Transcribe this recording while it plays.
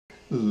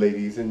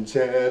Ladies and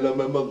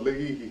gentlemen,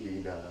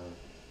 Melina.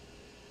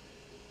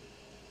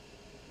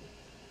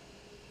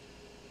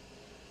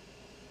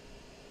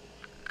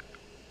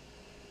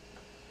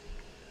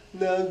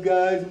 Now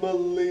guys,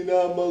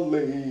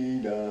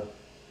 Melina.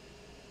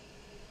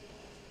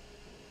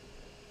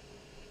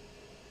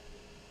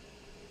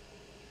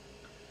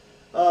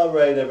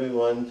 Alright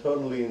everyone,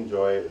 totally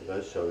enjoy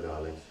the show,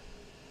 darlings.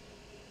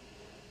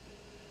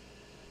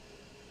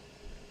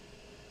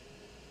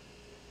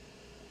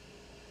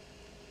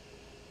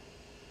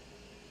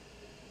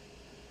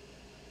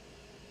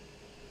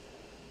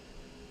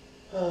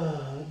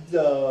 Ah,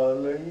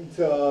 darling,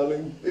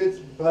 it's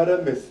but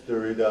a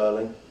mystery,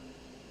 darling.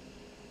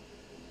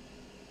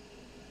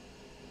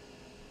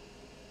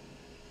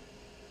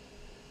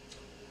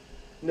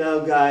 Now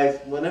guys,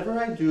 whenever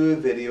I do a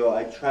video,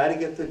 I try to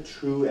get the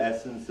true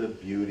essence of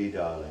beauty,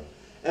 darling.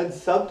 And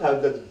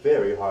sometimes that's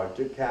very hard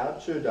to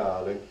capture,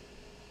 darling.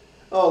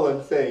 All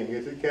I'm saying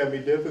is it can be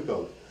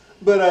difficult,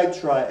 but I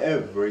try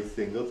every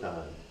single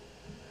time.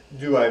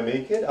 Do I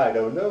make it? I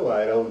don't know,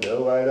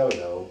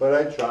 but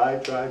I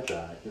try.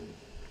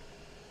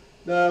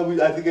 No,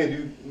 I think I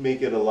do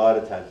make it a lot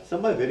of times.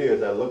 Some of my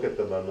videos, I look at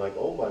them, I'm like,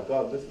 oh my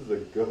god, this is a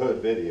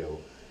good video.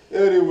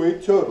 Anyway,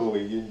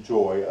 totally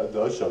enjoy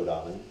the show,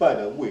 darling. Bye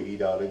now,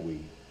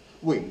 darling,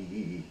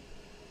 we.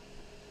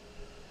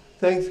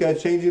 Thanks,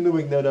 guys. Changing the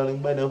wig now, darling.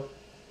 Bye now.